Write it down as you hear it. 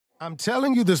I'm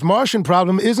telling you, this Martian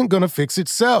problem isn't going to fix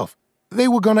itself. They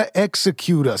were going to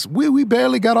execute us. We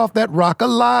barely got off that rock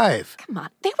alive. Come on,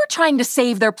 they were trying to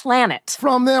save their planet.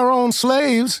 From their own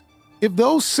slaves. If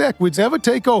those Sequids ever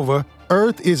take over,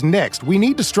 Earth is next. We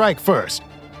need to strike first.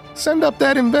 Send up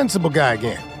that Invincible guy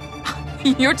again.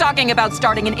 You're talking about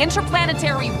starting an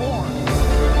interplanetary war.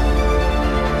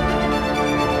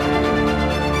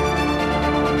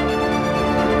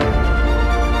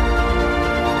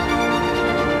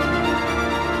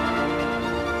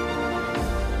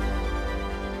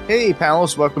 Hey,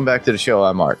 panelists, welcome back to the show.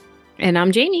 I'm Mark. And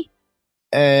I'm Jayme.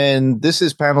 And this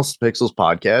is Panels to Pixels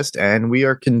podcast, and we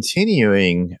are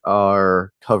continuing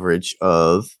our coverage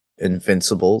of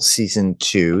Invincible Season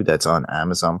 2 that's on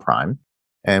Amazon Prime.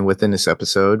 And within this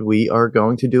episode, we are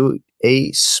going to do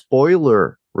a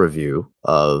spoiler review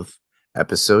of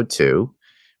Episode 2,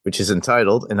 which is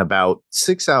entitled, "In About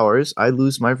 6 Hours, I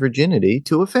Lose My Virginity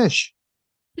to a Fish."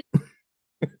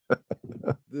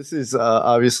 This is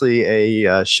obviously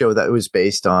a show that was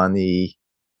based on the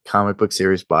comic book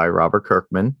series by Robert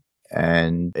Kirkman,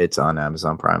 and it's on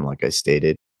Amazon Prime, like I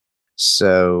stated.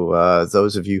 So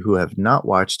those of you who have not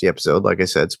watched the episode, like I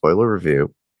said, spoiler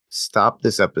review, stop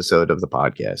this episode of the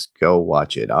podcast. Go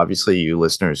watch it. Obviously, you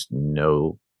listeners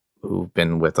know, who've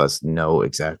been with us, know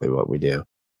exactly what we do.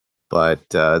 But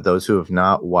those who have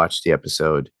not watched the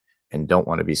episode and don't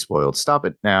want to be spoiled, stop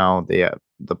it now,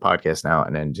 the podcast now,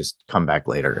 and then just come back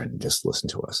later and just listen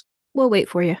to us. We'll wait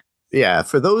for you. Yeah,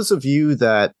 for those of you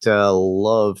that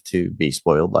love to be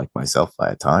spoiled, like myself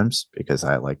at times, because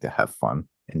I like to have fun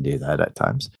and do that at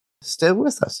times, stay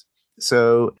with us.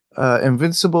 So,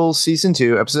 Invincible Season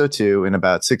 2, Episode 2, "In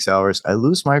About 6 Hours, I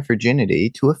Lose My Virginity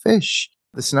to a Fish."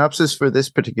 The synopsis for this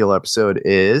particular episode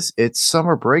is, it's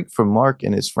summer break for Mark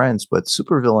and his friends, but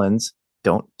supervillains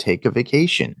don't take a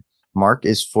vacation. Mark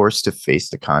is forced to face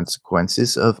the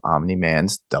consequences of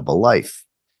Omni-Man's double life.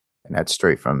 And that's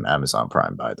straight from Amazon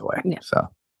Prime, by the way. Yeah. So,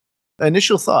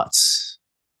 initial thoughts,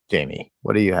 Jayme,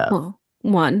 what do you have? Well,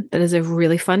 one, that is a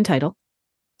really fun title.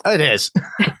 It is.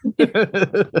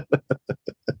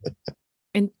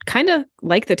 And kind of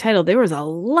like the title, there was a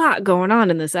lot going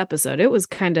on in this episode. It was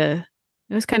kind of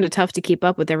tough to keep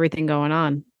up with everything going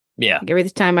on. Yeah. Like every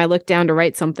time I looked down to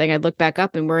write something, I'd look back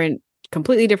up and we're in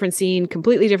completely different scene,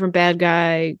 completely different bad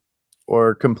guy.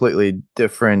 Or completely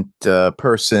different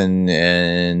person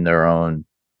in their own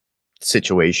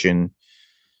situation.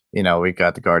 You know, we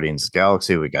got the Guardians of the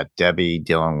Galaxy. We got Debbie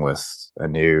dealing with a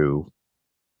new,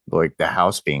 like, the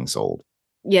house being sold.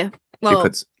 Yeah. Well,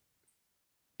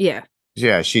 yeah,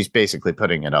 she's basically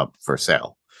putting it up for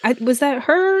sale. Was that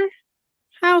her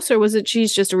house, or was it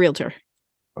she's just a realtor?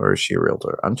 Or is she a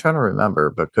realtor? I'm trying to remember,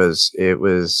 because it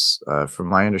was, from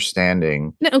my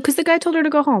understanding... No, because the guy told her to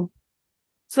go home.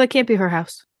 So that can't be her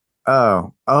house.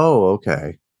 Oh,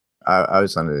 okay. I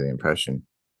was under the impression.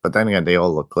 But then again, they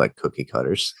all look like cookie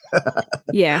cutters.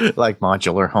 Yeah. Like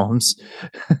modular homes.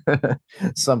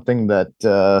 Something that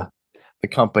the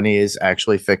company is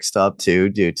actually fixed up to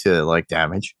due to, like,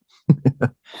 damage.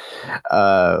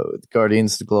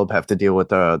 Guardians of the Globe have to deal with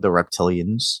the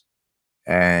reptilians.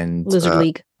 And Lizard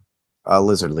League.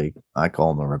 Lizard League. I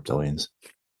call them the reptilians.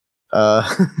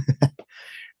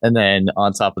 And then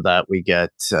on top of that, we get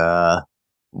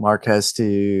Mark has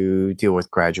to deal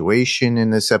with graduation in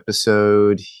this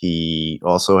episode. He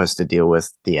also has to deal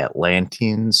with the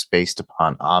Atlanteans based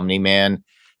upon Omni-Man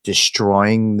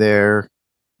destroying their...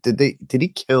 Did he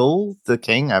kill the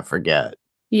king? I forget.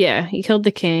 Yeah, he killed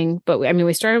the king. But I mean,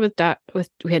 we started with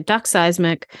we had Doc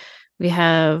Seismic, we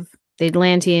have the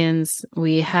Atlanteans,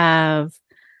 we have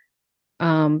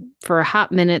for a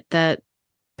hot minute that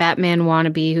Batman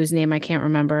wannabe, whose name I can't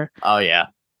remember. Oh yeah.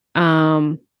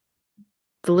 The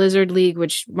Lizard League,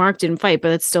 which Mark didn't fight,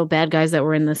 but it's still bad guys that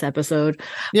were in this episode.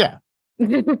 Yeah.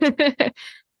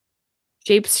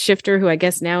 Shapeshifter, who I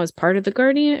guess now is part of the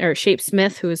Guardian, or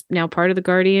Shapesmith, who is now part of the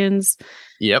Guardians.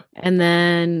 Yep. And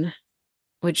then,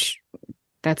 which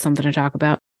that's something to talk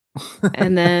about.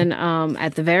 And then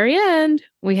at the very end,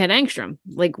 we had Angstrom.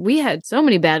 Like, we had so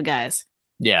many bad guys.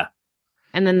 Yeah.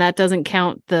 And then that doesn't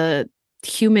count the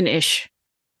human-ish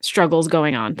struggles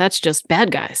going on. That's just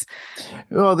bad guys.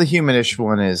 Well, the human-ish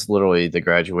one is literally the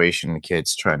graduation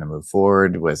kids trying to move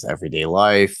forward with everyday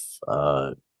life.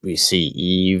 We see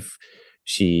Eve.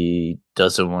 She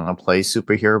doesn't want to play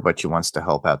superhero, but she wants to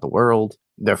help out the world.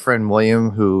 Their friend William,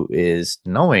 who is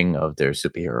knowing of their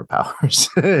superhero powers.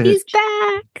 He's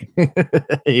back.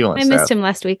 I missed him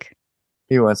last week.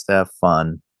 He wants to have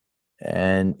fun.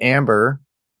 And Amber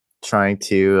trying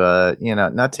to,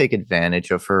 not take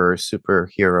advantage of her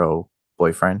superhero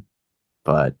boyfriend,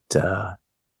 but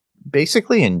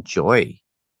basically enjoy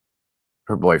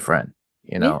her boyfriend,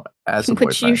 as a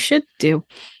Which you boyfriend. should do.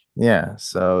 Yeah.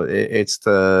 So it's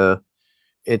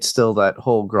still that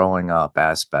whole growing up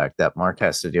aspect that Mark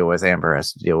has to deal with, Amber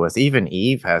has to deal with, even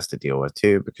Eve has to deal with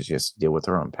too, because she has to deal with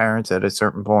her own parents at a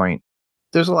certain point.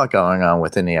 There's a lot going on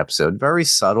within the episode. Very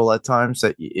subtle at times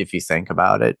that if you think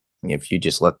about it, if you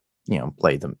just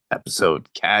play the episode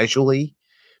casually,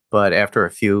 but after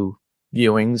a few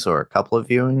viewings or a couple of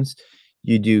viewings,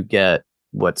 you do get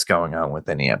what's going on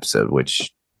within the episode,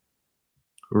 which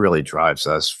really drives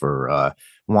us for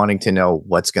wanting to know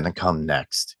what's going to come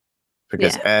next.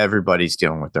 Because everybody's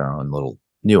dealing with their own little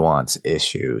nuance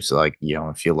issues. Like,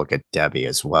 if you look at Debbie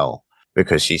as well,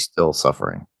 because she's still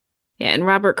suffering. Yeah, and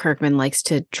Robert Kirkman likes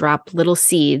to drop little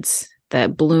seeds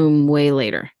that bloom way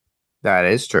later. That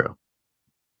is true.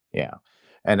 Yeah.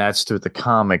 And that's through the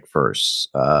comic verse.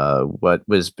 What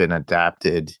was been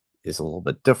adapted is a little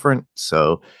bit different.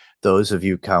 So those of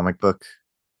you comic book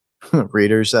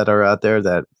readers that are out there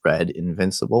that read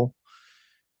Invincible,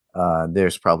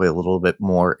 there's probably a little bit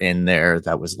more in there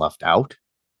that was left out,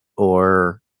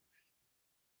 or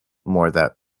more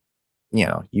that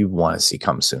you want to see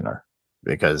come sooner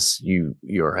because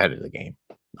you're ahead of the game,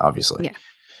 obviously. Yeah.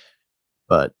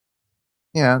 But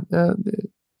yeah,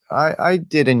 I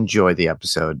did enjoy the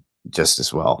episode just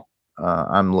as well.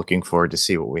 I'm looking forward to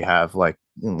see what we have. Like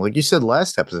you said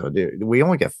last episode, we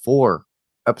only get 4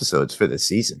 episodes for this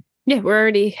season. Yeah, we're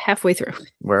already halfway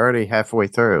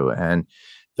through. And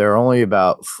they're only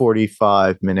about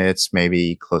 45 minutes,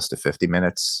 maybe close to 50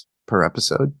 minutes per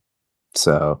episode.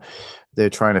 So they're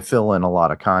trying to fill in a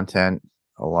lot of content,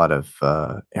 a lot of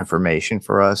information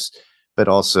for us, but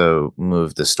also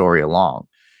move the story along.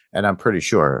 And I'm pretty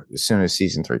sure as soon as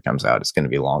season 3 comes out, it's going to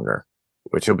be longer,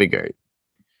 which will be great.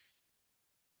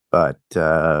 But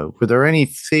were there any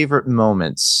favorite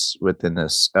moments within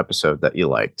this episode that you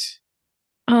liked?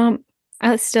 I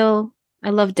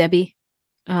love Debbie.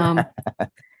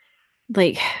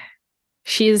 Like,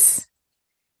 she's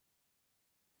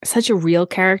such a real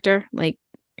character. Like,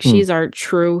 she's our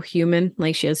true human.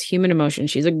 Like, she has human emotion.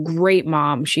 She's a great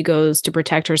mom. She goes to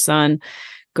protect her son,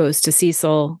 goes to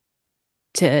Cecil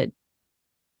to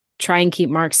try and keep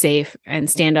Mark safe and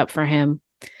stand up for him.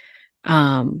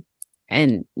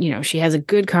 And, she has a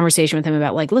good conversation with him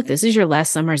about, like, look, this is your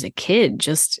last summer as a kid.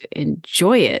 Just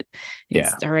enjoy it.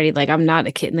 It's already like, I'm not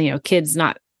a kid.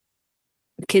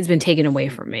 Kid's been taken away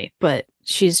from me, but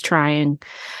she's trying.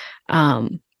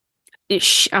 I'm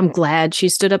glad she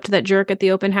stood up to that jerk at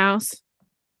the open house.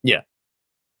 Yeah.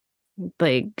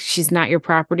 Like, she's not your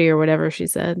property or whatever she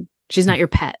said. She's not your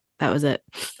pet. That was it.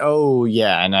 Oh,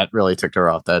 yeah. And that really ticked her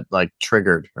off. That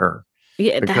triggered her.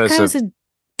 Yeah, that guy was a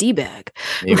D-bag.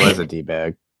 He was a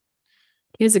D-bag.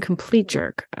 He was a complete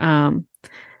jerk. And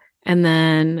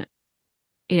then,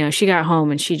 she got home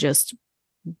and she just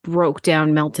broke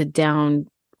down, melted down,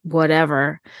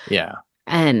 whatever. Yeah.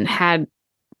 And had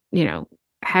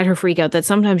her freak out that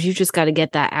sometimes you just got to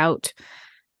get that out.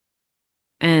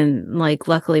 And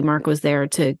luckily Mark was there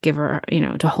to give her,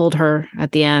 to hold her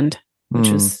at the end, which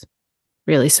was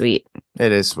really sweet.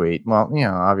 It is sweet. Well,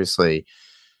 obviously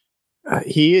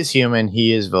he is human.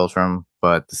 He is Viltrum,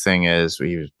 but the thing is,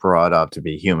 he was brought up to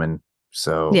be human.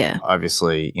 So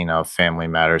obviously, family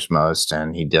matters most,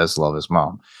 and he does love his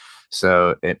mom.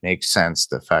 So it makes sense,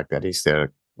 the fact that he's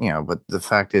there, but the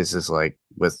fact is like,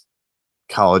 with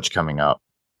college coming up,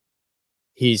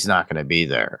 he's not going to be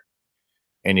there,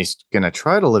 and he's going to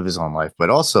try to live his own life, but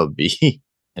also be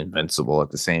invincible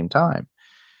at the same time.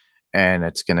 And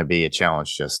it's going to be a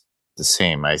challenge just the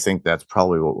same. I think that's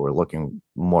probably what we're looking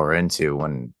more into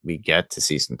when we get to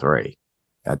season 3.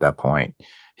 At that point,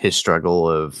 his struggle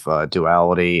of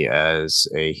duality as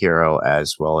a hero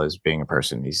as well as being a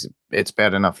person. It's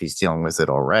bad enough he's dealing with it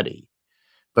already,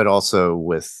 but also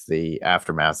with the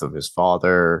aftermath of his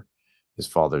father's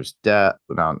death.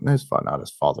 Not his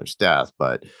father's death,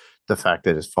 but the fact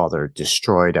that his father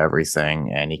destroyed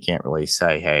everything, and he can't really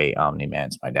say, "Hey,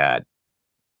 Omni-Man's my dad."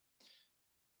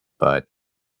 But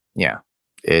yeah,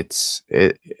 it's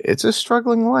a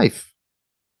struggling life.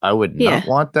 I would not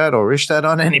want that or wish that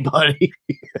on anybody.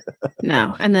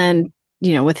 No. And then,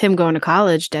 with him going to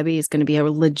college, Debbie is going to be a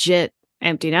legit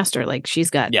empty nester. Like,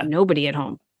 she's got nobody at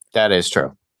home. That is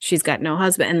true. She's got no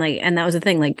husband. And that was the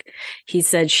thing. Like, he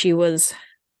said she was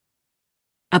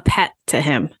a pet to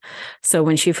him. So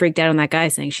when she freaked out on that guy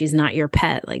saying she's not your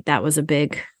pet, like, that was a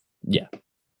big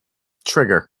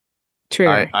trigger.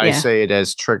 I say it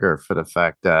as trigger for the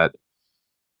fact that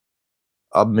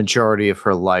a majority of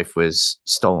her life was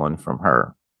stolen from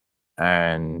her.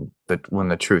 And that when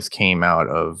the truth came out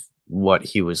of what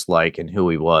he was like and who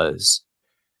he was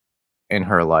in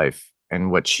her life, and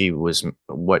what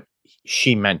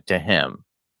she meant to him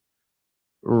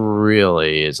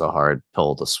really is a hard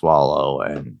pill to swallow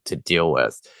and to deal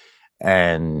with.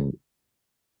 And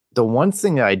the one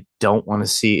thing I don't want to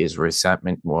see is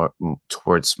resentment more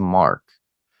towards Mark,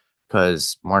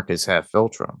 because Mark is half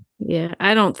Viltrum. Yeah,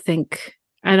 I don't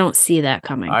see that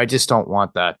coming. I just don't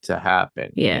want that to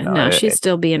happen. Yeah, no, she's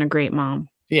still being a great mom.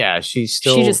 Yeah, she's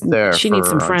still there. She for needs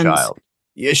some her friends. Child.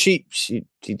 Yeah, she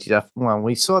definitely. Well,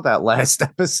 we saw that last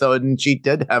episode, and she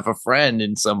did have a friend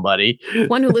in somebody.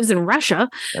 One who lives in Russia.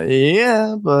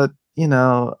 Yeah, but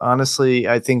honestly,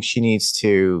 I think she needs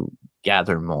to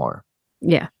gather more.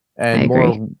 Yeah, and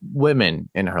more women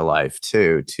in her life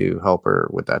too, to help her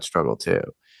with that struggle too.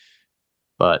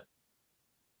 But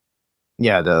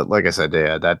yeah, like I said,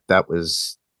 yeah,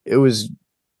 it was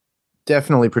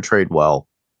definitely portrayed well,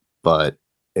 but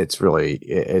it's really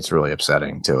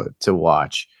upsetting to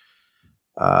watch.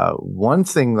 One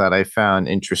thing that I found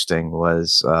interesting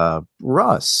was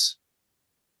Russ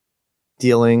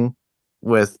dealing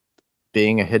with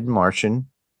being a hidden Martian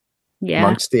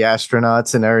amongst the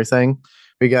astronauts and everything.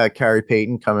 We got Carrie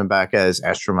Payton coming back as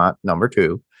astronaut number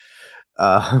 2.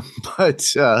 But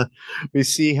we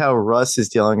see how Russ is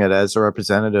dealing it as a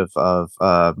representative of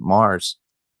Mars,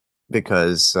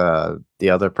 because the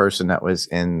other person that was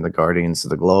in the Guardians of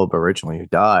the Globe originally who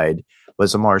died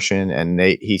was a Martian, and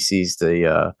he sees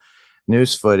the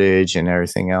news footage and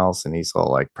everything else, and he's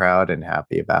all like proud and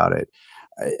happy about it.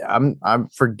 I'm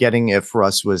forgetting if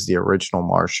Russ was the original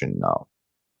Martian. No,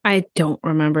 I don't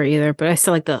remember either, but I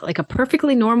still like a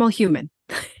perfectly normal human.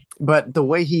 But the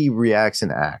way he reacts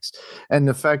and acts, and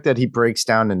the fact that he breaks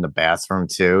down in the bathroom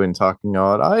too, and talking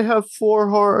about, I have 4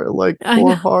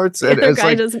 hearts. The other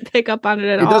guy doesn't pick up on it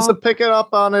at all. He doesn't pick it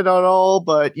up on it at all.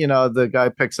 But the guy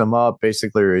picks him up,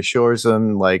 basically reassures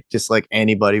him, just like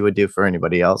anybody would do for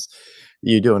anybody else.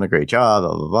 You're doing a great job.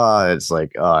 Blah blah blah. It's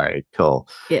like, all right, cool.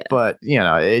 Yeah. But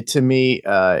to me,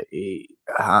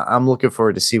 I'm looking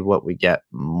forward to see what we get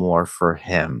more for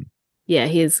him. Yeah,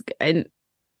 and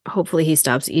hopefully he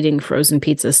stops eating frozen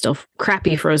pizza,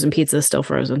 crappy frozen pizza, still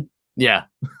frozen. Yeah,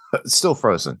 still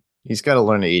frozen. He's got to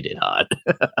learn to eat it hot.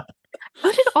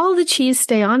 How did all the cheese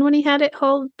stay on when he had it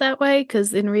hold that way?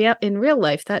 Because in real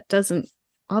life, that doesn't.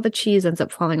 All the cheese ends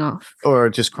up falling off, or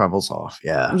it just crumbles off.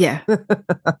 Yeah, yeah.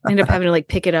 End up having to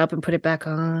pick it up and put it back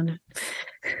on.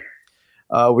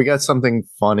 We got something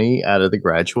funny out of the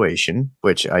graduation,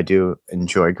 which I do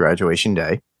enjoy graduation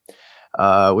day.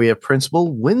 We have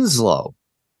Principal Winslow.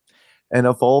 And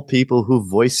of all people, who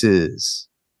voices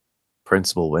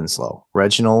Principal Winslow?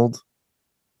 Reginald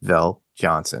Vell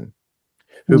Johnson,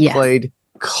 who played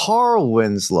Carl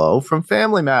Winslow from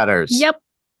Family Matters. Yep.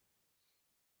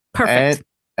 Perfect.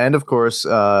 And of course,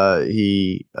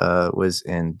 he was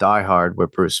in Die Hard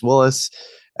with Bruce Willis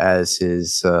as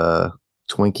his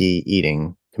Twinkie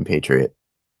eating compatriot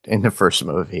in the first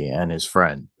movie, and his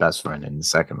best friend in the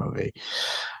second movie.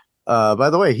 By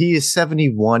the way, he is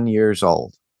 71 years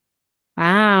old.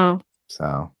 Wow.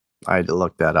 So I had to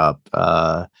look that up.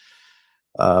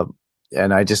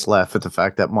 And I just laugh at the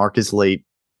fact that Mark is late,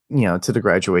 to the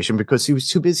graduation because he was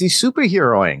too busy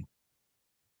superheroing.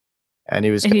 And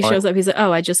he shows up. He's like,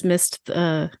 "Oh, I just missed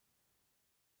the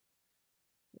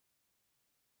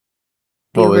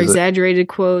over-exaggerated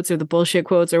quotes or the bullshit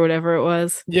quotes or whatever it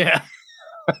was." Yeah.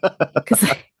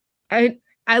 Because I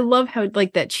love how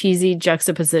that cheesy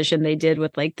juxtaposition they did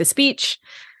with the speech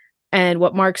and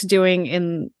what Mark's doing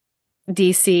in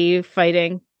DC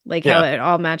fighting, how it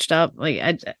all matched up.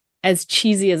 As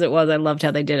cheesy as it was, I loved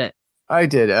how they did it. I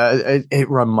did. It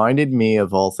reminded me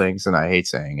of all things, and I hate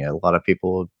saying it. A lot of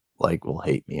people will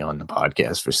hate me on the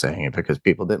podcast for saying it because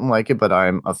people didn't like it, but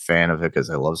I'm a fan of it because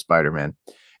I love Spider-Man.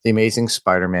 The Amazing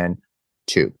Spider-Man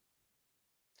 2.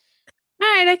 All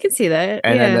right, I can see that.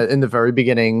 And then in the very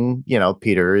beginning,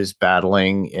 Peter is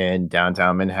battling in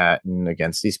downtown Manhattan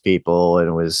against these people, and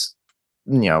it was,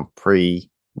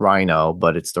 pre-Rhino,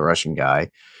 but it's the Russian guy.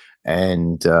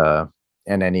 And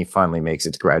then he finally makes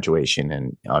it to graduation,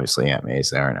 and obviously Aunt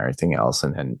May's there and everything else.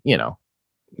 And then,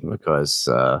 because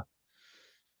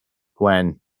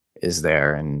Gwen is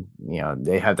there, and,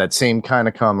 they have that same kind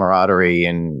of camaraderie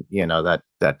and,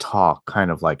 that talk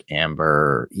kind of like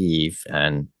Amber, Eve,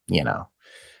 and,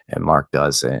 and Mark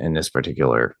does in this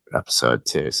particular episode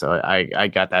too. So I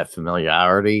got that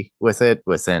familiarity with it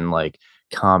within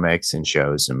comics and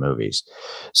shows and movies.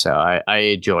 So I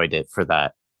enjoyed it for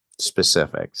that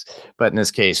specifics. But in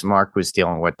this case, Mark was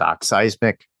dealing with Doc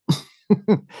Seismic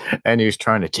and he was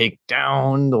trying to take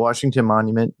down the Washington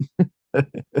Monument.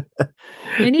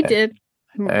 And he did.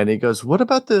 And he goes, "What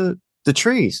about the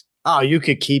trees?" Oh, you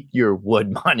could keep your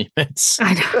wood monuments.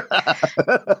 I know.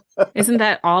 Isn't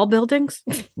that all buildings?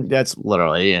 That's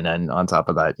literally, and then on top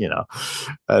of that,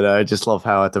 and I just love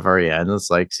how at the very end, it's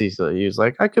like Cecil, he was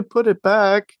like, I could put it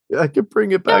back. I could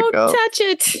bring it back Don't up. touch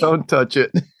it. Don't touch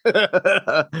it.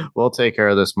 We'll take care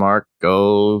of this, Mark.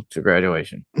 Go to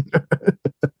graduation.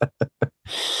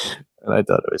 And I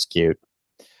thought it was cute.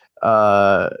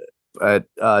 But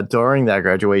during that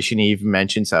graduation, Eve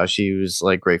mentions how she was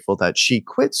like grateful that she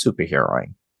quit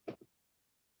superheroing.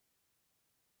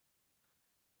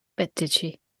 But did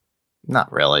she?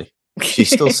 Not really. She's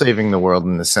still saving the world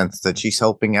in the sense that she's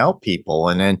helping out people.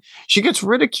 And then she gets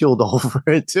ridiculed over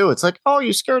it too. It's like, oh,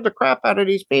 you scared the crap out of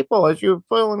these people as you were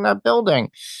filling that building.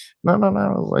 No.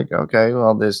 Like, okay,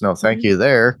 well, there's no thank you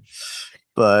there.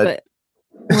 But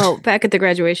well, back at the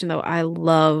graduation, though, I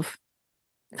love,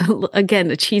 again,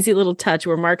 the cheesy little touch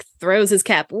where Mark throws his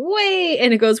cap way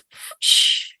and it goes,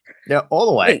 whoosh. Yeah, all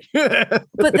the way.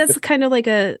 But that's kind of like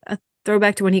a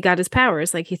throwback to when he got his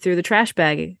powers. Like he threw the trash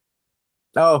bag.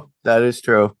 Oh, that is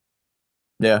true.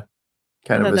 Yeah.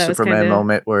 Kind of a Superman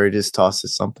moment where he just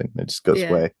tosses something that just goes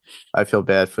away. I feel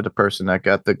bad for the person that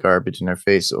got the garbage in their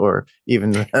face or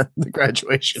even the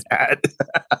graduation hat.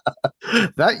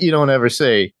 That you don't ever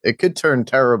say. It could turn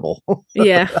terrible.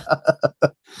 Yeah.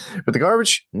 But the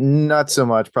garbage, not so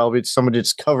much. Probably someone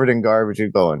just covered in garbage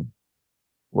and going,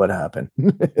 what happened?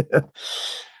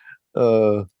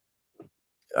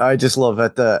 I just love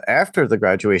that after the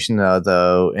graduation,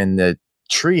 though, in the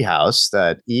treehouse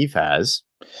that Eve has,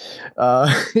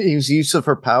 Eve's use of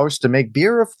her powers to make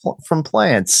beer from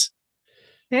plants.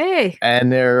 Hey.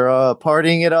 And they're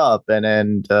partying it up. And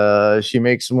then she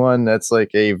makes one that's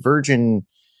like a virgin,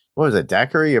 what was it,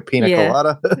 daiquiri or pina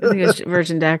colada? I think it's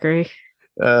virgin daiquiri.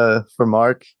 For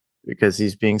Mark, because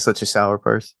he's being such a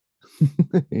sourpuss.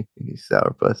 He's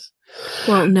sourpuss.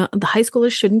 Well, no, the high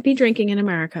schoolers shouldn't be drinking in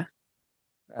America.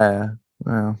 Well,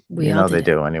 they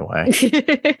do anyway.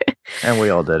 And we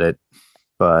all did it.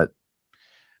 But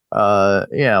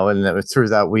and through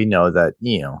that we know that,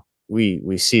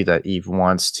 we see that Eve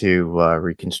wants to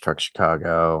reconstruct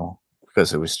Chicago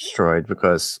because it was destroyed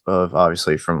because of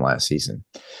obviously from last season.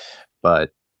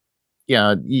 But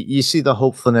you see the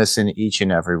hopefulness in each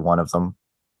and every one of them.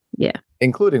 Yeah.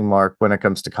 Including Mark when it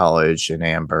comes to college and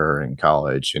Amber in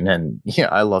college. And then,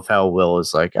 I love how Will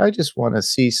is like, I just want to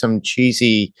see some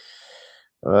cheesy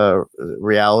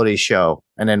reality show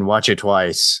and then watch it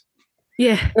twice.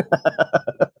 Yeah.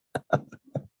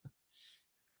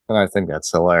 And I think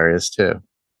that's hilarious too.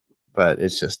 But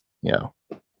it's just,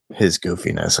 his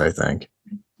goofiness, I think.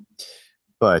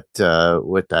 But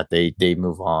with that, they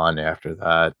move on after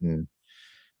that. And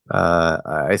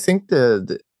I think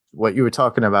what you were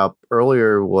talking about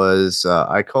earlier was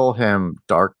I call him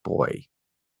Dark Boy,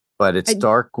 but it's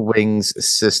Darkwing's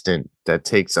assistant that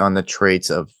takes on the traits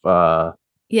of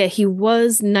he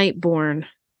was Nightborn.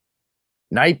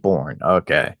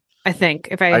 Okay. I think,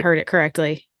 if I heard it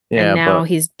correctly. Yeah. And now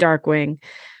he's Darkwing,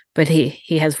 but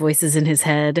he has voices in his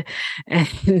head,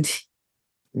 and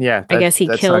I guess he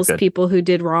kills people who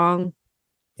did wrong.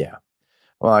 Yeah.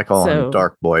 Well, I call him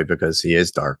Dark Boy because he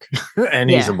is dark and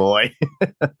he's a boy.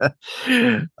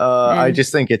 I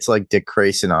just think it's like Dick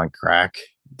Grayson on crack.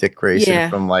 Dick Grayson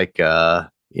from like,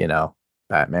 Batman,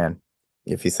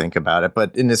 if you think about it.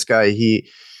 But in this guy,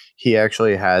 he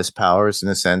actually has powers in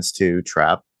a sense to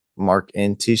trap Mark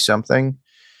into something.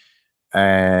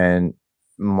 And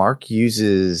Mark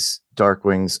uses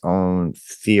Darkwing's own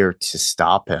fear to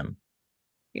stop him.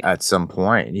 At some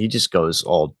point, he just goes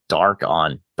all dark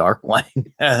on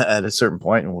Darkwing at a certain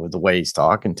point with the way he's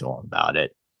talking to him about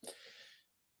it.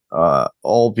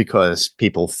 All because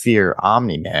people fear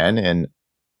Omni-Man and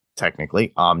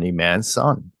technically Omni-Man's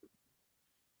son.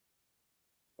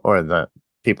 Or the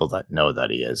people that know that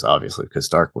he is, obviously, because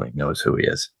Darkwing knows who he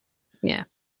is. Yeah.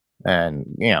 And,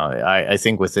 I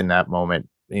think within that moment,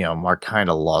 Mark kind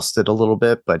of lost it a little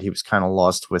bit, but he was kind of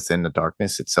lost within the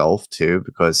darkness itself too,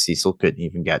 because Cecil couldn't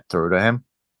even get through to him.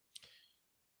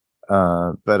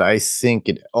 But I think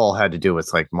it all had to do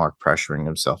with like Mark pressuring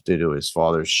himself due to his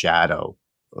father's shadow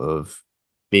of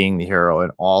being the hero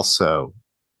and also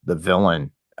the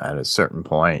villain at a certain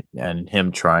point, and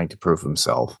him trying to prove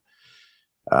himself,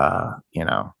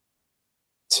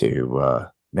 to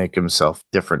make himself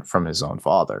different from his own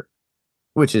father,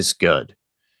 which is good.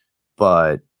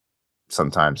 But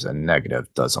sometimes a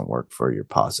negative doesn't work for your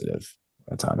positive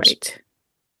at times. Right.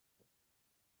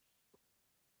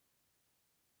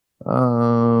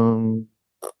 Do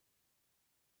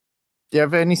you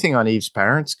have anything on Eve's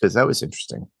parents? Because that was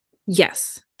interesting.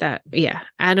 Yes.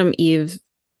 Adam, Eve,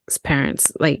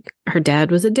 parents. Like, her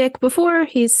dad was a dick before.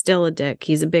 He's still a dick.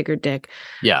 He's a bigger dick.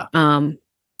 Yeah.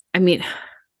 I mean,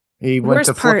 he went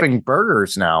to flipping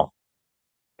burgers now.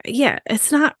 Yeah,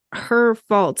 it's not her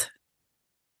fault.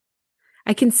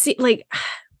 I can see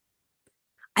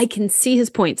his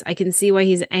points. I can see why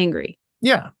he's angry.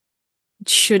 Yeah.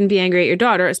 Shouldn't be angry at your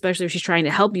daughter, especially if she's trying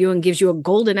to help you and gives you a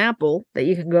golden apple that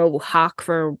you can go hawk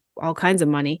for all kinds of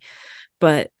money.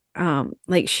 But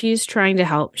like, she's trying to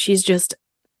help. She's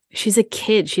a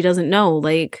kid. She doesn't know.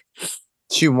 Like,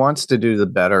 she wants to do the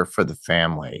better for the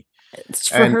family. It's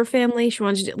for her family. She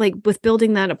wants to, like, with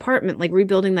building that apartment, like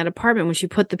rebuilding that apartment, when she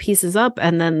put the pieces up,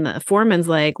 and then the foreman's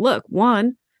like, look,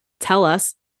 one, tell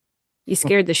us you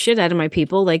scared the shit out of my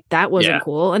people. Like, that wasn't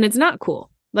cool. And it's not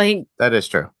cool. Like, that is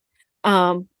true.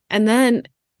 And then,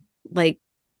 like,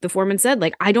 the foreman said,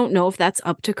 like, I don't know if that's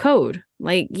up to code.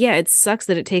 Like, yeah, it sucks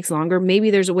that it takes longer.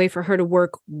 Maybe there's a way for her to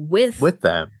work with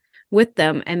them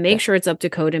and make sure it's up to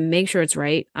code and make sure it's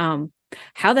right.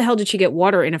 How the hell did she get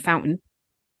water in a fountain?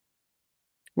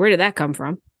 Where did that come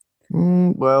from?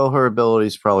 Well, her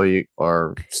abilities probably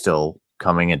are still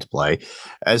coming into play,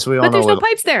 as we all know. But there's no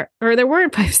pipes there, or there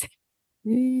weren't pipes there.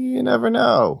 You never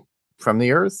know. From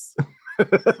the earth?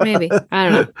 Maybe. I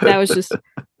don't know. That was just...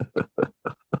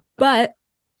 But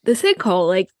the sinkhole,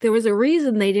 like, there was a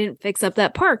reason they didn't fix up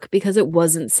that park, because it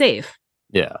wasn't safe.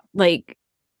 Yeah. Like,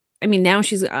 I mean, now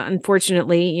she's,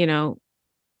 unfortunately, you know,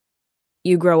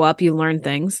 you grow up, you learn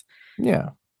things.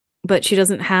 Yeah. But she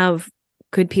doesn't have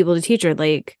good people to teach her.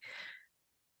 Like,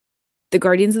 the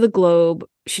Guardians of the Globe,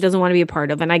 she doesn't want to be a part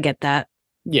of, and I get that.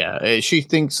 Yeah, she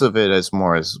thinks of it as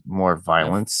more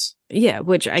violence. Yeah,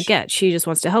 which I get. She just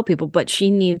wants to help people, but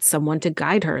she needs someone to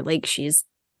guide her. Like, she's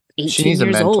 18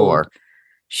 years old.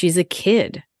 She's a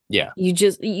kid. Yeah. You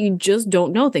just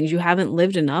don't know things. You haven't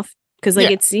lived enough. Because,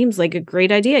 like, it seems like a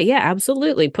great idea. Yeah,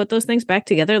 absolutely. Put those things back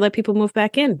together, let people move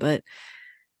back in. But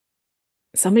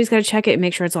somebody's got to check it and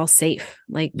make sure it's all safe.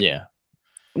 Like, yeah.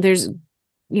 There's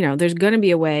going to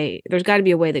be a way. There's got to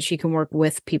be a way that she can work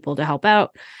with people to help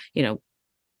out. Be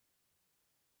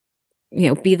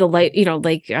the light.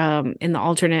 Like, in the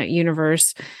alternate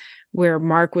universe where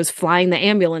Mark was flying the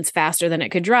ambulance faster than it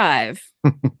could drive,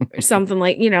 or something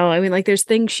like. Like, there's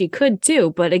things she could do.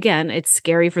 But again, it's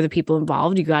scary for the people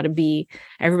involved.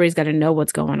 Everybody's got to know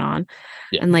what's going on,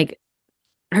 and like,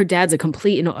 her dad's a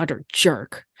complete and utter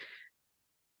jerk.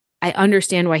 I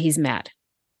understand why he's mad.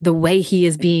 The way he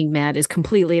is being mad is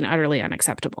completely and utterly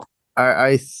unacceptable.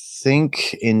 I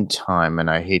think in time, and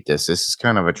I hate this is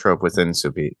kind of a trope within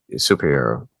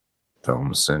superhero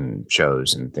films and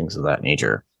shows and things of that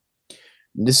nature.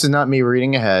 This is not me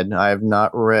reading ahead. I have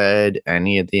not read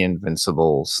any of the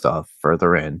Invincible stuff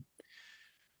further in.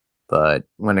 But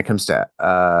when it comes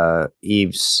to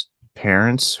Eve's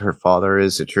parents, her father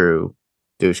is a true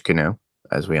douche canoe,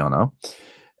 as we all know.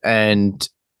 And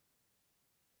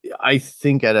I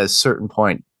think at a certain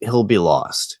point, he'll be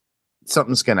lost.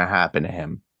 Something's going to happen to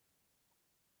him.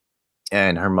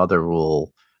 And her mother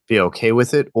will be okay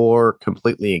with it or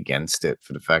completely against it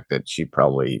for the fact that she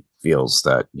probably feels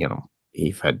that,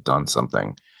 Eve had done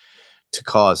something to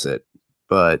cause it.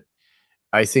 But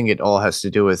I think it all has to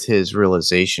do with his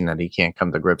realization that he can't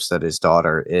come to grips that his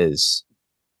daughter is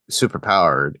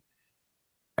superpowered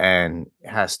and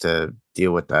has to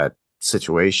deal with that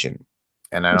situation.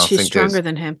 And I don't she's think stronger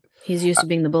than him. He's used to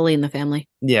being the bully in the family.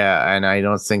 Yeah, and I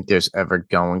don't think there's ever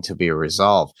going to be a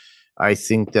resolve. I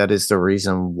think that is the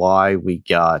reason why we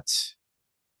got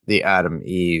the Adam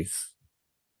Eve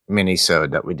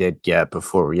minisode that we did get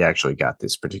before we actually got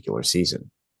this particular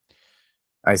season.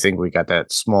 I think we got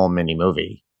that small mini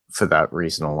movie for that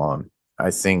reason alone.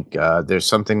 I think there's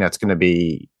something that's going to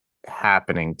be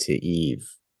happening to Eve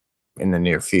in the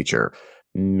near future,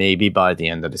 maybe by the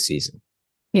end of the season.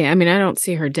 Yeah, I mean, I don't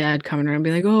see her dad coming around and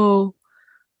be like, oh,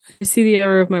 I see the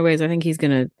error of my ways. I think he's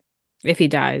going to, if he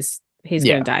dies, he's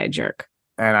going to die a jerk.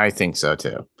 And I think so,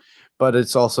 too. But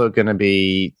it's also going to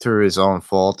be through his own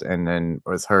fault and then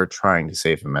with her trying to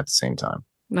save him at the same time.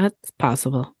 That's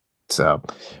possible. So,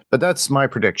 but that's my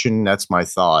prediction. That's my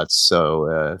thoughts.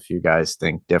 So if you guys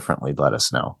think differently, let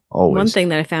us know. Always. One thing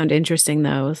that I found interesting,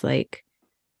 though, is like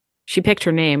she picked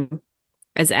her name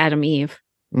as Adam Eve.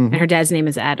 Mm-hmm. And her dad's name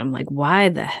is Adam. Like, why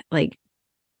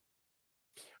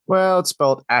Well, it's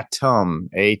spelled Atom,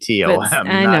 A-T-O-M,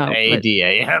 not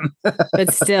A-D-A-M.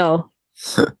 But still,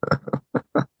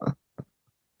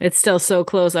 it's still so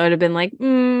close. I would have been like,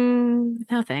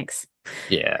 no thanks.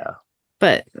 Yeah.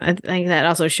 But I think that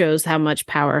also shows how much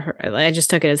power I just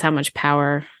took it as how much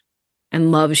power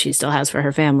and love she still has for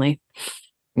her family.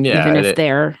 Yeah. Even if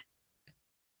they're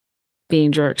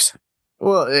being jerks.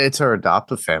 Well, it's her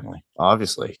adoptive family,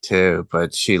 obviously, too,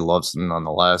 but she loves them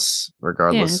nonetheless, Yeah,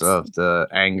 regardless of the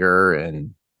anger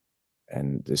and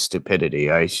the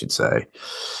stupidity, I should say,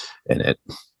 in it.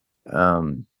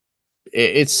 Um,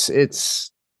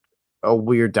 it's a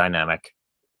weird dynamic,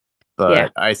 yeah.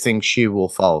 but I think she will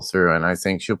follow through, and I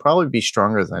think she'll probably be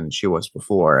stronger than she was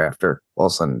before after all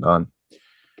said and done.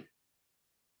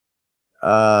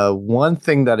 One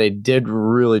thing that I did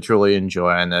really truly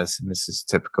enjoy on this, and this is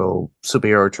typical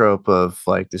superhero trope of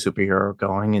like the superhero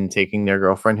going and taking their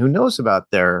girlfriend who knows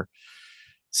about their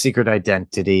secret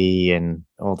identity and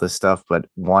all this stuff, but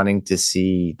wanting to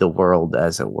see the world,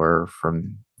 as it were,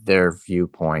 from their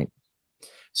viewpoint.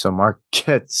 So Mark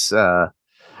gets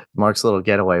Mark's little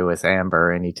getaway with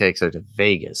Amber, and he takes her to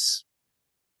Vegas.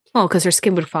 Well, because her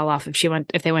skin would fall off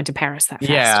if they went to Paris that fast.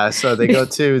 Yeah, so they go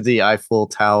to the Eiffel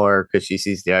Tower because she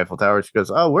sees the Eiffel Tower. She goes,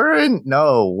 "Oh, we're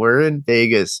in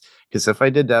Vegas. Because if I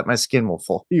did that, your skin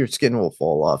will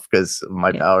fall off because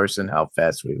my powers and how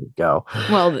fast we would go."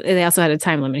 Well, they also had a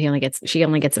time limit. She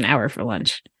only gets an hour for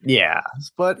lunch. Yeah,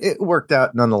 but it worked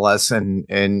out nonetheless, and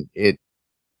it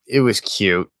was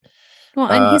cute.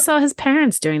 Well, and he saw his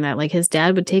parents doing that. Like his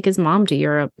dad would take his mom to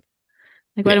Europe.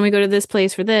 Like, why don't we go to this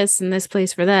place for this and this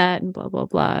place for that and blah, blah,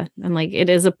 blah. And like, it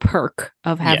is a perk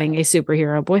of having a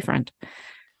superhero boyfriend.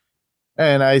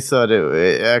 And I thought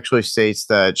it actually states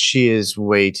that she is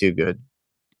way too good.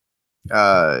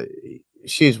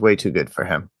 She's way too good for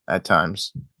him at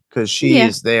times because she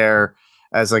is there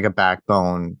as like a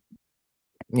backbone,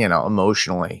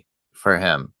 emotionally for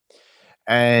him.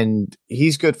 And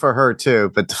he's good for her too.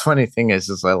 But the funny thing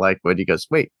is I like when he goes,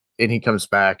 wait, and he comes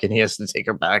back and he has to take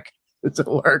her back to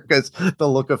work because the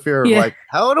look of fear of like,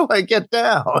 how do I get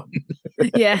down?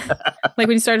 Yeah. Like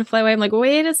when you start to fly away, I'm like,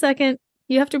 wait a second.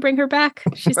 You have to bring her back.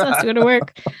 She still has to go to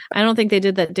work. I don't think they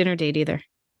did that dinner date either.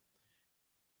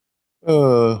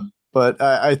 But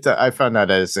I found that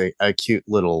as a cute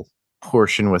little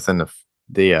portion within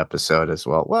the episode as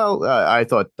well. Well, I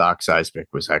thought Doc Seismic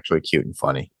was actually cute and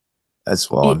funny as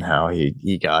well, and how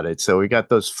he got it. So we got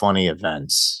those funny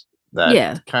events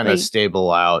that kind of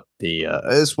stable out the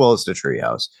as well as the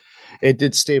treehouse. It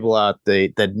did stable out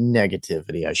the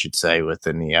negativity, I should say,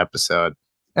 within the episode.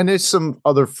 And there's some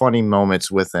other funny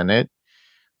moments within it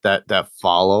that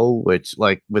follow, which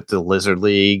like with the Lizard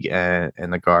League and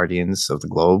the Guardians of the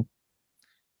Globe.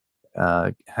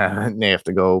 They have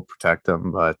to go protect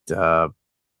them, but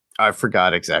I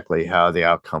forgot exactly how the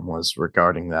outcome was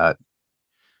regarding that.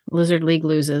 Lizard League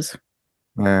loses.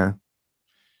 Yeah.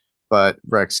 But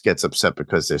Rex gets upset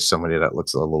because there's somebody that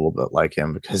looks a little bit like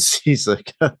him because he's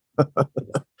like,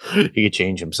 he could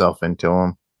change himself into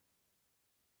him.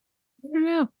 I don't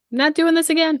know. Not doing this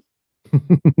again.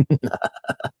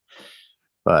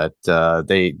 But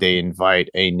they invite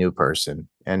a new person.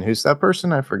 And who's that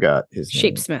person? I forgot his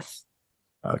name. Shapesmith.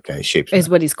 Okay, Shapesmith. Is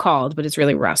what he's called, but it's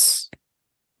really Russ.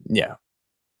 Yeah.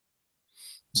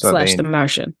 So / the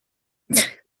Martian.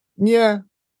 Yeah.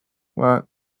 Well,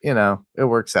 it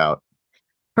works out.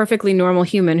 Perfectly normal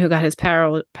human who got his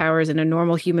powers in a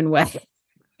normal human way.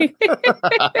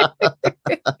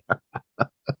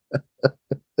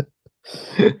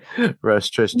 Russ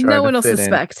just trying no one to will fit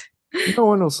suspect. In. No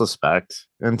one will suspect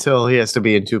until he has to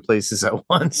be in two places at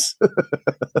once.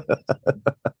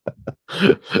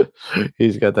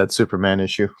 He's got that Superman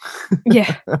issue.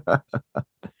 Yeah.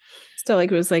 Still,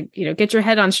 like it was like, get your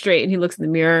head on straight, and he looks in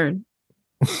the mirror and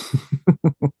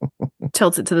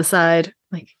tilts it to the side.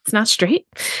 Like, it's not straight.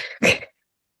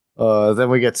 Then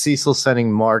we get Cecil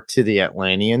sending Mark to the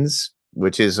Atlanteans,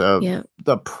 which is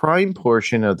the prime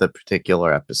portion of the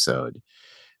particular episode.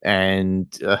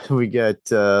 And we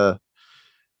get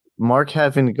Mark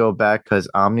having to go back because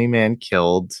Omni-Man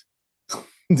killed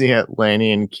the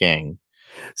Atlantean king.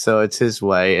 So it's his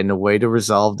way. And the way to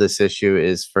resolve this issue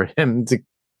is for him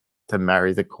to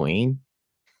marry the queen.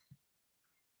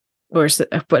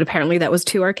 But apparently that was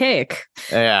too archaic.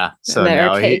 Yeah. So that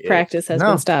archaic practice has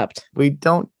been stopped. We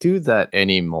don't do that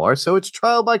anymore. So it's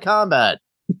trial by combat.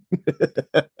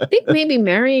 I think maybe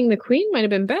marrying the queen might have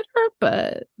been better,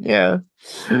 but yeah.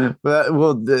 But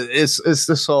it's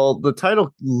this all. The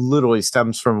title literally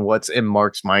stems from what's in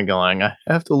Mark's mind. Going, I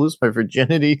have to lose my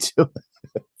virginity to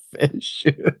a fish.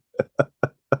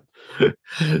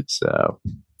 So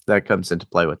that comes into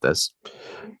play with this.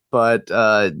 But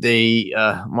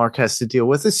Mark has to deal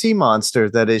with a sea monster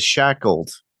that is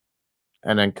shackled,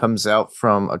 and then comes out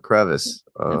from a crevice.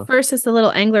 At first, it's a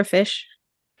little anglerfish.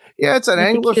 Yeah, it's an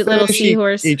anglerfish. Cute little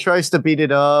seahorse. He tries to beat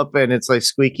it up, and it's like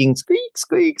squeaking, squeak,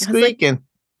 squeak, squeak, and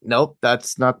nope,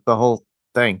 that's not the whole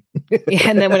thing. Yeah,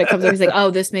 and then when it comes up, he's like,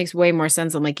 "Oh, this makes way more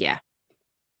sense." I'm like, "Yeah,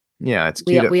 Yeah, it's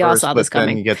cute at we all first, saw but this then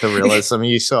coming. you get the realism.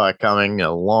 You saw it coming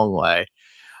a long way.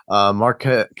 Mark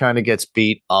kind of gets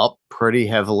beat up pretty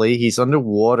heavily. He's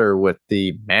underwater with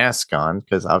the mask on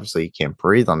because obviously he can't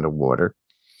breathe underwater.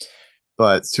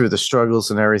 But through the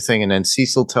struggles and everything, and then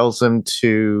Cecil tells him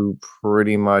to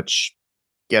pretty much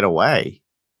get away.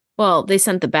 Well, they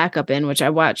sent the backup in, which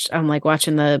I watched. I'm like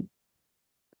watching the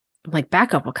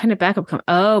backup. What kind of backup come?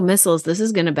 Oh, missiles. This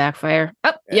is going to backfire.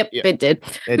 Oh, yep, it did.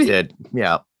 It did.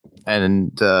 Yeah.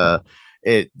 And the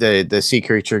sea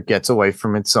creature gets away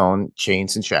from its own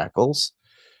chains and shackles.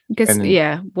 Because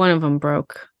one of them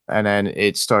broke. And then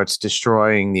it starts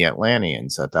destroying the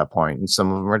Atlanteans at that point, and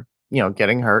some of them are,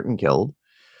 getting hurt and killed.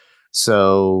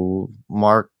 So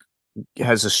Mark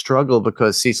has a struggle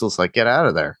because Cecil's like, get out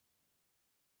of there.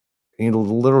 He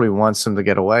literally wants them to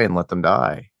get away and let them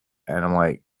die. And I'm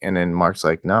like, and then Mark's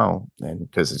like, no. And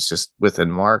because it's just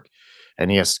within Mark, and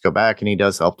he has to go back, and he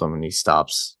does help them, and he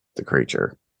stops the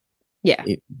creature. Yeah.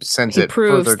 He sends he it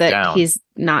proves further that down. He's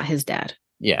not his dad.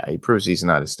 Yeah, he proves he's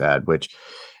not his dad, which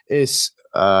is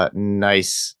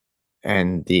nice.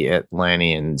 And the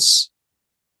Atlanteans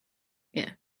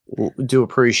do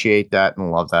appreciate that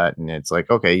and love that. And it's like,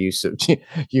 okay, you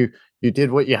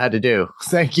did what you had to do.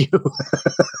 Thank you.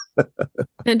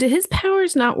 And do his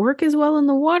powers not work as well in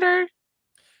the water?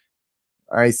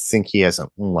 I think he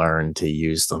hasn't learned to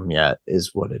use them yet,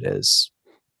 is what it is.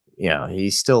 Yeah,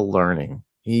 he's still learning.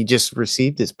 He just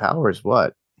received his powers,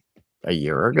 what, a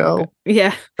year ago?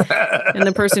 Yeah. And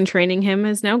the person training him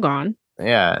is now gone.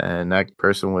 Yeah, and that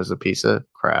person was a piece of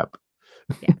crap.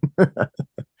 Yeah.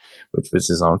 Which was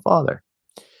his own father.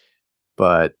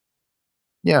 But,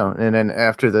 and then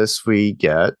after this, we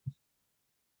get...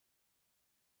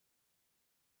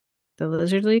 The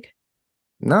Lizard League?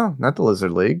 No, not the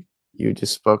Lizard League. You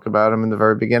just spoke about him in the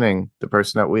very beginning. The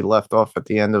person that we left off at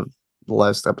the end of the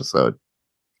last episode.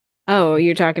 Oh,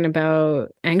 you're talking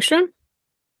about Angstrom?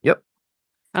 Yep.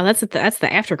 Oh, that's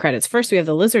the after credits. First, we have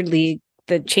the Lizard League,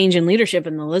 the change in leadership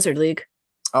in the Lizard League.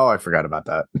 Oh, I forgot about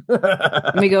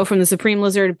that. We go from the Supreme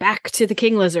Lizard back to the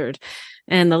King Lizard,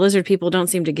 and the Lizard people don't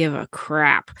seem to give a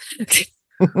crap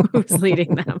who's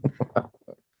leading them.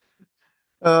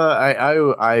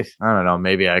 I don't know.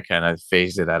 Maybe I kind of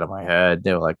phased it out of my head.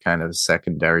 They were like kind of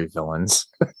secondary villains.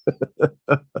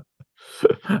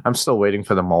 I'm still waiting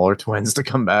for the Muller twins to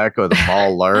come back, or the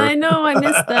Mauler. I know, I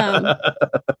missed them.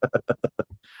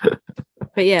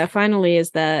 But yeah, finally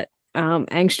is that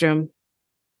Angstrom.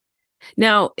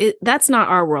 Now, that's not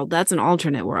our world. That's an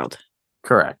alternate world.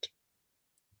 Correct.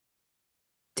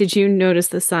 Did you notice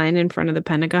the sign in front of the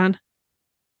Pentagon?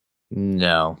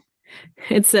 No.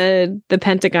 It said the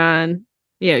Pentagon,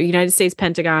 United States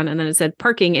Pentagon, and then it said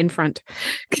parking in front.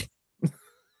 I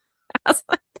was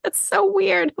like, that's so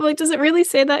weird. I'm like, does it really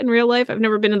say that in real life? I've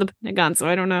never been to the Pentagon, so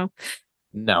I don't know.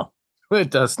 No, it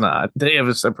does not. They have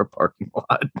a separate parking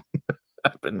lot.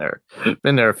 I've been there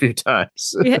a few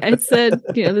times. Yeah, it said,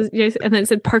 and then it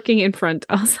said parking in front.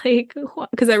 I was like,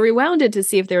 because I rewound it to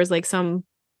see if there was like some,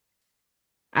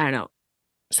 I don't know,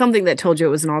 something that told you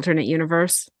it was an alternate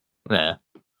universe. Yeah.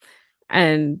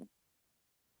 And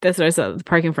that's what I saw, the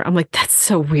parking front. I'm like, that's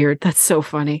so weird. That's so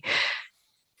funny.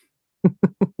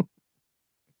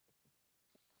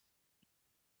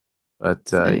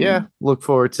 But look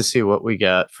forward to see what we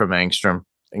got from Angstrom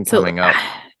and coming up.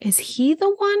 Is he the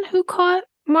one who caught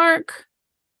Mark?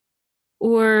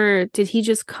 Or did he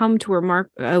just come to where Mark,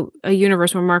 a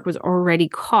universe where Mark was already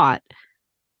caught?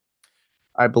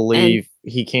 I believe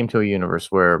he came to a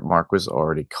universe where Mark was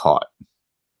already caught.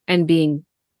 And being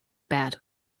bad.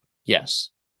 Yes.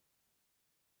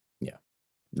 Yeah.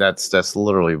 That's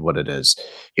literally what it is.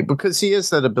 Because he has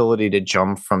that ability to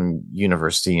jump from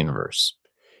universe to universe.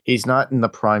 He's not in the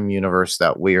prime universe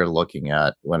that we are looking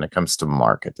at when it comes to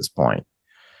Mark at this point.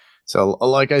 So,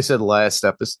 like I said last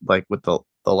episode, like with the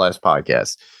last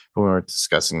podcast, when we were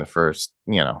discussing the first,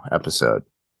 episode,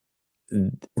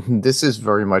 this is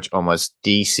very much almost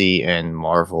DC and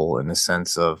Marvel in the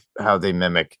sense of how they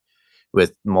mimic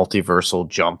with multiversal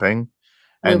jumping.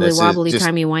 And Wibbly wobbly,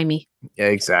 timey-wimey. Yeah,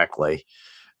 exactly.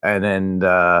 And then,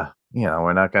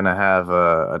 we're not going to have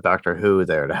a Doctor Who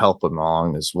there to help him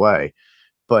along this way.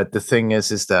 But the thing is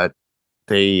that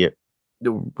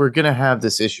we're going to have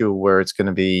this issue where it's going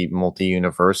to be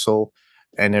multi-universal,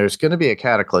 and there's going to be a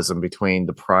cataclysm between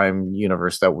the prime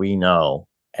universe that we know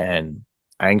and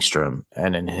Angstrom,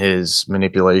 and in his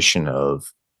manipulation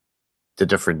of the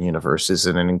different universes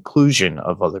and an inclusion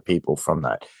of other people from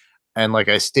that. And like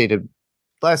I stated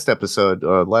last episode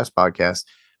or last podcast,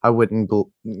 I wouldn't put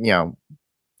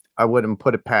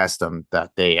it past them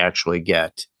that they actually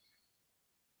get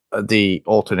the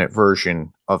alternate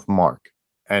version of Mark.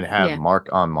 and have Mark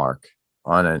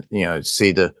on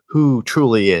see who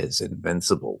truly is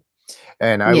Invincible.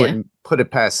 And I wouldn't put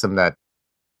it past them that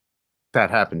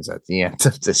happens at the end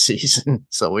of the season.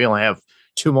 So we only have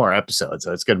 2 more episodes.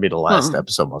 So it's going to be the last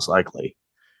episode, most likely.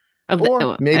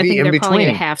 Or maybe I think in they're between. calling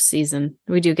it a half season.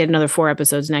 We do get another 4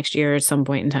 episodes next year at some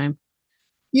point in time.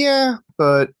 Yeah,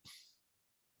 but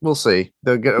we'll see.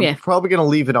 They're probably going to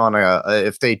leave it on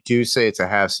if they do say it's a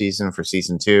half season for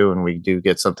season 2 and we do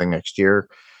get something next year,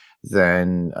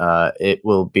 then it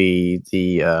will be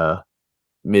the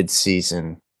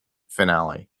mid-season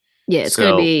finale. Yeah, it's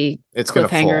going to be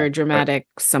cliffhanger, dramatic,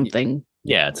 right? something.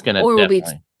 Yeah, it's going to or we'll be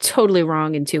totally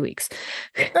wrong in 2 weeks.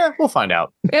 We'll find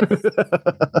out. Yep.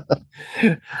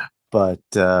 But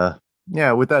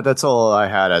with that's all I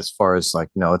had as far as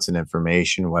notes and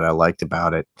information, what I liked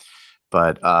about it.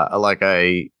 But like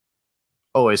I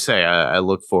always say, I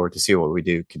look forward to see what we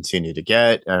do continue to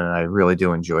get, and I really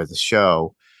do enjoy the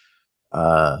show.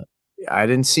 I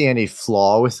didn't see any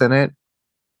flaw within it.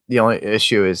 The only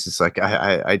issue is it's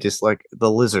I just like the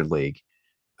Lizard League.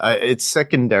 It's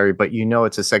secondary, but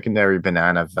it's a secondary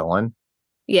banana villain.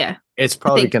 Yeah. It's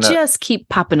probably going to just keep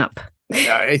popping up.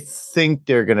 I think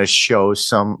they're going to show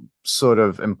some sort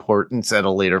of importance at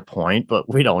a later point, but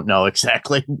we don't know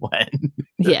exactly when.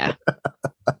 Yeah.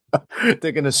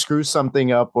 They're going to screw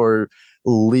something up or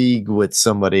league with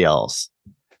somebody else.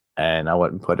 And I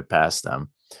wouldn't put it past them.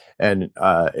 And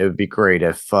it would be great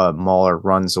if Mauler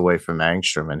runs away from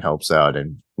Angstrom and helps out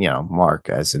and, Mark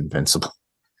as Invincible.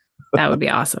 That would be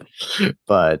awesome.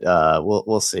 But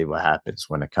we'll see what happens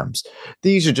when it comes.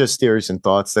 These are just theories and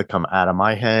thoughts that come out of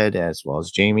my head as well as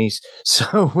Jamie's.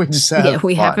 So we just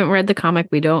haven't read the comic.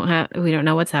 We don't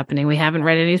know what's happening. We haven't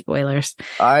read any spoilers.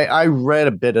 I read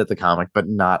a bit of the comic, but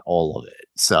not all of it.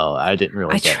 So I didn't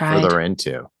really get further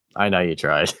into. I know you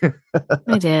tried.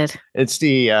 I did. It's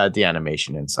the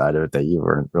animation inside of it that you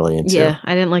weren't really into. Yeah,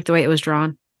 I didn't like the way it was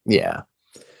drawn. Yeah.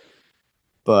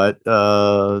 But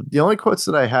the only quotes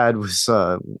that I had was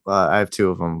I have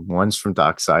 2 of them. One's from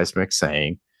Doc Seismic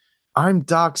saying, "I'm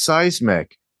Doc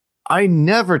Seismic. I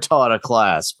never taught a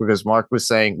class," because Mark was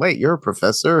saying, "Wait, you're a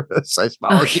professor of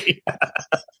seismology."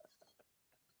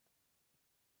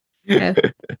 Yeah.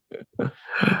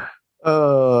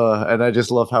 And I just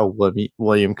love how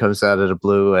William comes out of the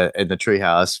blue in the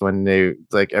treehouse when they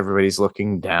everybody's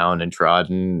looking down and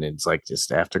trodden. It's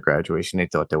just after graduation, they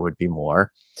thought there would be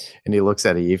more. And he looks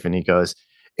at Eve and he goes,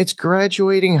 "It's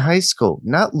graduating high school,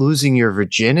 not losing your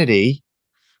virginity."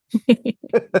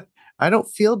 I don't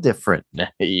feel different.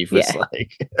 Eve was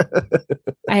like,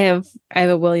 I have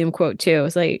a William quote too.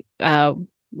 It's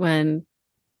when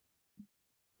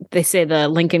they say the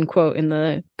Lincoln quote in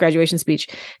the graduation speech.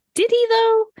 Did he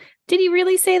though? Did he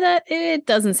really say that? It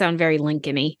doesn't sound very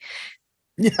Lincoln-y.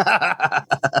 Yeah.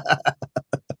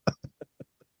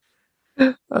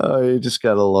 Oh, you just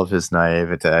gotta love his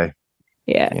naivete.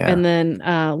 Yeah. And then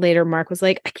later Mark was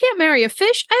like, "I can't marry a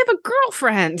fish. I have a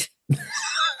girlfriend."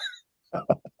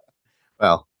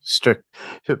 Well,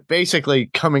 basically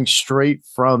coming straight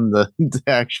from the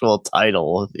actual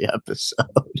title of the episode.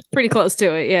 Pretty close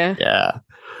to it, yeah. Yeah.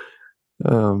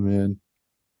 Oh man.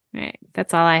 All right,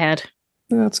 that's all I had.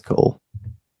 That's cool.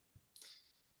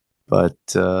 But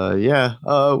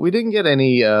we didn't get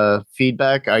any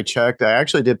feedback. I checked. I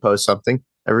actually did post something,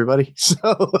 everybody. So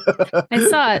I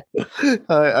saw it.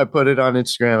 I put it on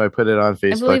Instagram. I put it on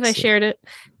Facebook. I believe I shared it.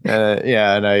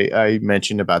 And I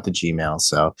mentioned about the Gmail.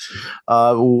 So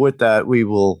with that, we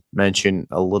will mention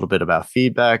a little bit about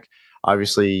feedback.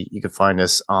 Obviously, you can find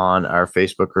us on our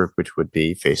Facebook group, which would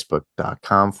be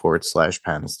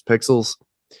facebook.com/Panels to Pixels.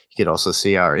 You can also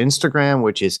see our Instagram,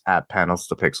 which is @Panels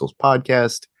to Pixels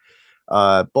Podcast.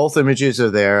 Both images are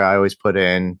there. I always put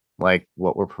in what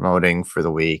we're promoting for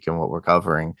the week and what we're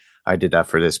covering. I did that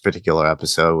for this particular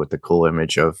episode with the cool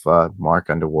image of Mark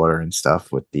underwater and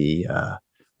stuff with the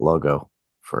logo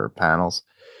for Panels.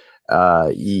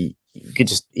 You could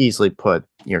just easily put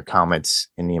your comments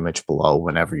in the image below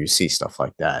whenever you see stuff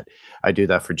like that. I do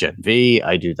that for Gen V.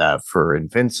 I do that for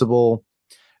Invincible.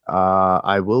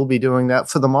 I will be doing that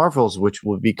for the Marvels, which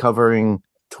we'll be covering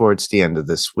towards the end of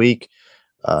this week.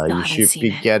 You should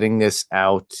be getting this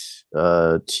out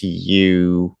to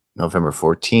you November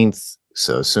 14th.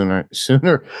 So soon as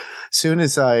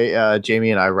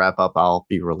Jayme and I wrap up, I'll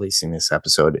be releasing this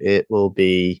episode. It will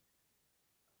be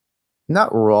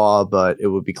not raw, but it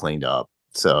will be cleaned up.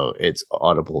 So it's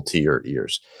audible to your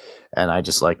ears. And I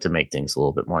just like to make things a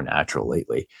little bit more natural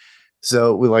lately.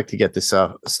 So we like to get this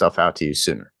stuff out to you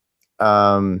sooner.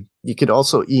 You could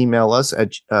also email us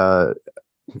at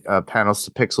panels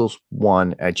to pixels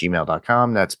 1 at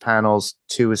gmail.com. That's panels,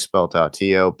 2 is spelled out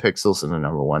TO, pixels, and the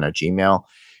number 1 at Gmail.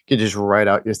 You can just write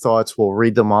out your thoughts. We'll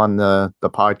read them on the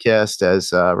podcast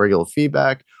as regular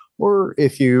feedback. Or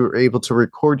if you're able to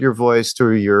record your voice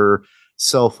through your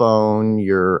cell phone,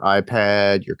 your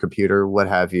iPad, your computer, what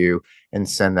have you, and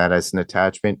send that as an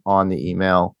attachment on the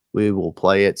email, we will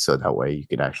play it so that way you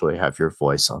can actually have your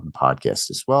voice on the podcast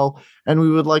as well. And we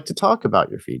would like to talk about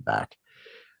your feedback.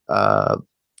 A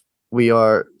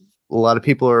lot of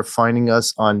people are finding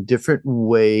us on different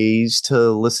ways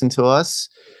to listen to us.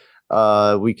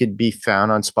 We could be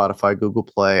found on Spotify, Google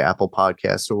Play, Apple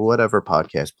Podcasts, or whatever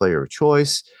podcast player of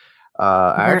choice.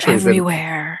 We're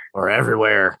everywhere. We're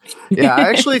everywhere.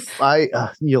 Yeah,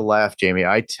 you'll laugh, Jayme.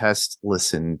 I test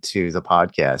listen to the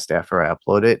podcast after I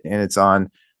upload it, and it's on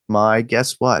my,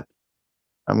 guess what?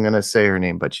 I'm going to say her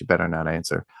name, but she better not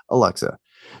answer. Alexa.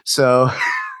 So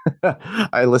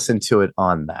I listen to it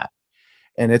on that,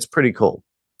 and it's pretty cool.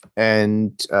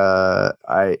 And the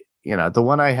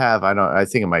one I have, I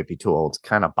think it might be too old. It's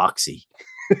kind of boxy.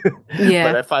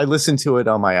 Yeah. But if I listen to it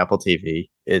on my Apple TV,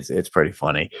 it's pretty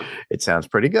funny. It sounds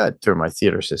pretty good through my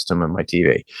theater system and my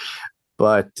TV.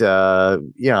 But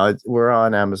we're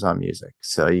on Amazon Music,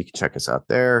 so you can check us out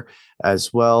there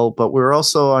as well. But we're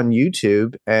also on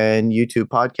YouTube and YouTube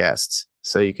podcasts,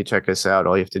 so you can check us out.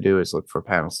 All you have to do is look for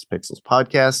Panels to Pixels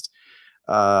podcast.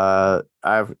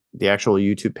 The actual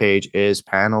YouTube page is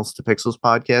Panels to Pixels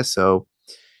podcast. So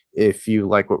if you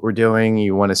like what we're doing,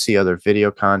 you want to see other video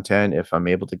content, if I'm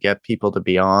able to get people to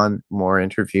be on more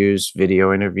interviews,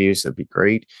 video interviews, that'd be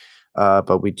great.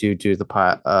 But we do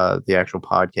the actual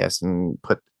podcast and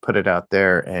put it out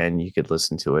there, and you could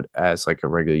listen to it as like a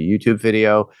regular YouTube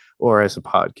video or as a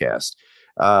podcast.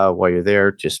 While you're there,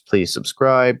 just please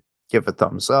subscribe, give a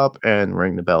thumbs up, and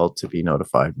ring the bell to be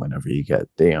notified whenever you get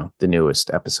the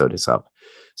newest episode is up.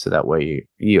 So that way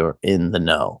you're in the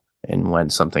know. And when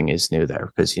something is new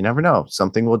there, because you never know,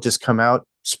 something will just come out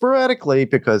sporadically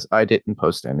because I didn't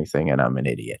post anything and I'm an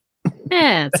idiot.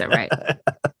 Yeah, that's all right.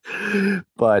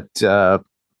 But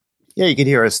you can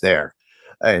hear us there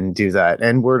and do that.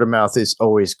 And word of mouth is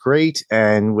always great.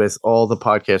 And with all the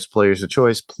podcast players of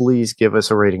choice, please give us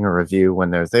a rating or review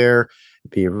when they're there.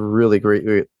 It'd be really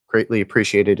greatly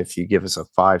appreciated if you give us a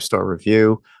 5-star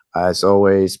review, as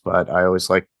always. But I always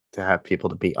like to have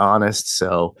people to be honest.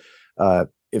 So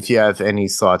if you have any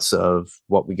thoughts of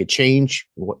what we could change,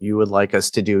 what you would like us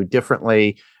to do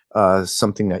differently,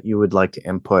 something that you would like to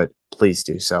input, please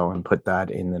do so and put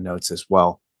that in the notes as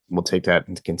well. We'll take that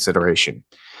into consideration.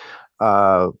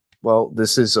 Well,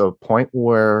 this is a point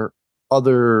where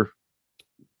other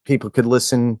people could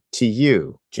listen to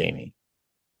you, Jayme.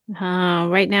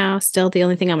 Right now, still the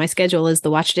only thing on my schedule is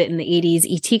the Watched It in the 80s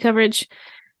ET coverage.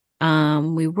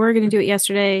 We were going to do it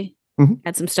yesterday. Mm-hmm.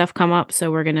 Had some stuff come up, so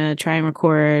we're going to try and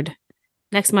record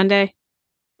next Monday.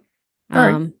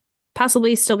 All right.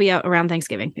 Possibly still be out around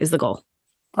Thanksgiving is the goal.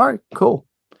 All right, cool.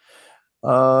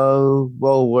 Well,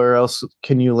 where else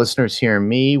can you listeners hear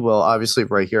me? Well, obviously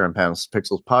right here on Panels to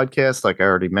Pixels podcast. Like I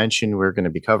already mentioned, we're going to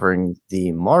be covering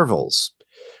the Marvels.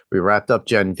 We wrapped up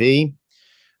Gen V.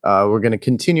 We're going to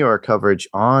continue our coverage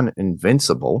on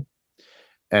Invincible,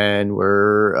 and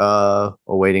we're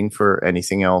awaiting for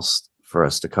anything else for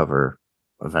us to cover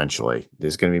eventually.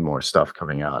 There's going to be more stuff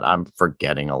coming out. I'm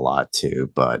forgetting a lot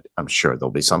too, but I'm sure there'll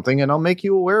be something, and I'll make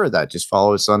you aware of that. Just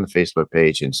follow us on the Facebook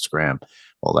page, Instagram,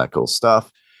 all that cool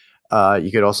stuff. You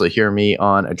could also hear me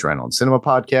on Adrenaline Cinema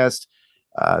podcast.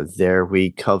 There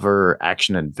we cover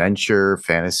action, adventure,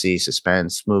 fantasy,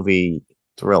 suspense, movie,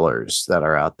 thrillers that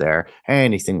are out there.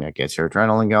 Anything that gets your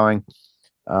adrenaline going.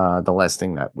 The last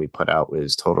thing that we put out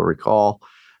was Total Recall.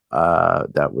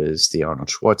 That was the Arnold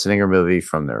Schwarzenegger movie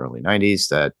from the early 90s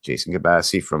that Jason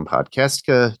Gabassi from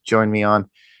Podcastica joined me on,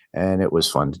 and it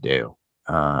was fun to do.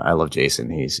 I love Jason.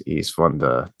 He's fun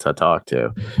to talk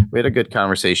to. We had a good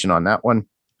conversation on that one.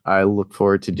 I look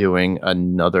forward to doing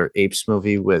another Apes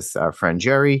movie with our friend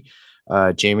Jerry.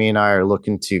 Jayme and I are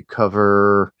looking to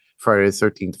cover Friday the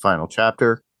 13th Final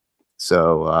Chapter.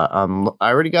 So I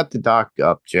already got the doc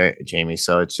up, Jayme,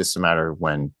 so it's just a matter of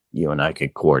when you and I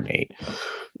could coordinate.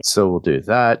 So we'll do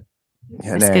that.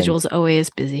 My schedule's always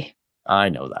busy. I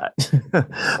know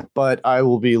that. But I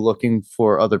will be looking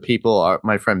for other people.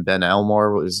 My friend Ben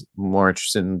Elmore was more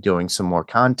interested in doing some more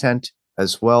content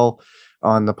as well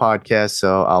on the podcast.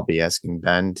 So I'll be asking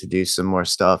Ben to do some more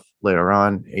stuff later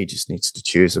on. He just needs to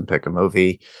choose and pick a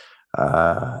movie.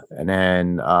 And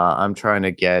then I'm trying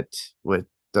to get with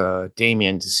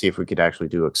Damien to see if we could actually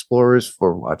do Explorers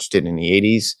for Watched It in the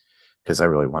 80s. Because I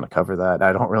really want to cover that.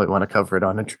 I don't really want to cover it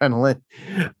on Adrenaline.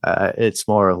 It's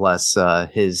more or less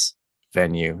his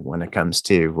venue when it comes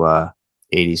to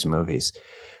 80s movies.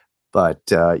 But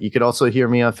you could also hear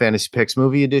me on Fantasy Picks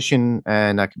Movie Edition,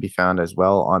 and that can be found as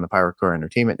well on the Pirate Core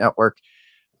Entertainment Network.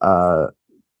 A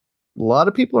lot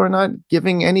of people are not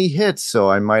giving any hits, so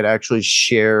I might actually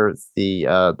share the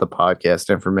podcast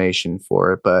information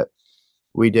for it. But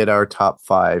we did our top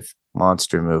 5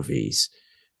 monster movies,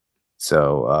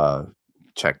 so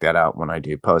check that out when I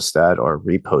do post that or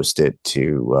repost it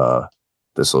to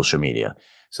the social media.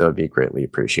 So it'd be greatly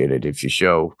appreciated if you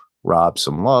show Rob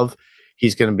some love.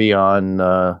 He's going to be on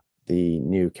the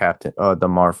new the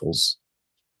Marvels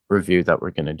review that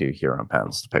we're going to do here on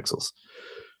Panels to Pixels.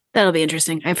 That'll be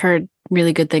interesting. I've heard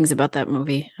really good things about that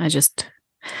movie. I just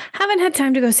haven't had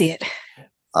time to go see it.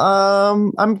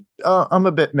 I'm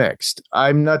a bit mixed.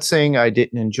 I'm not saying I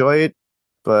didn't enjoy it,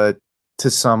 but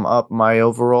to sum up my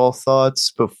overall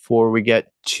thoughts before we get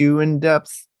too in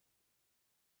depth,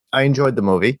 I enjoyed the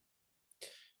movie.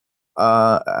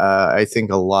 I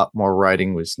think a lot more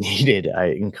writing was needed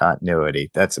in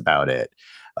continuity. That's about it.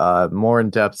 More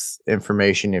in-depth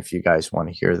information, if you guys want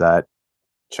to hear that,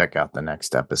 check out the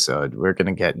next episode. We're going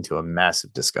to get into a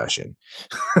massive discussion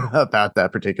about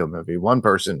that particular movie. One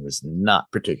person was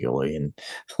not particularly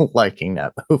liking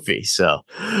that movie, so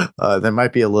there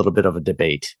might be a little bit of a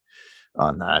debate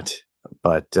on that.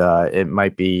 But it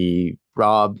might be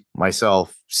Rob,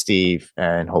 myself, Steve,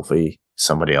 and hopefully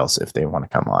somebody else if they want to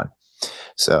come on.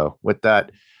 So with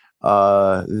that,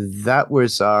 that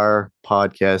was our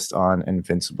podcast on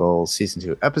Invincible Season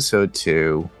 2, Episode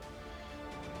 2.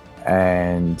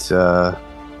 And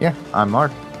I'm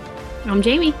Mark. I'm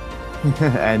Jayme.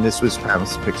 And this was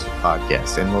Panels to Pixels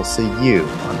Podcast. And we'll see you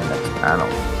on the next panel.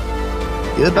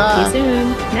 Goodbye. See you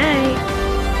soon. Night.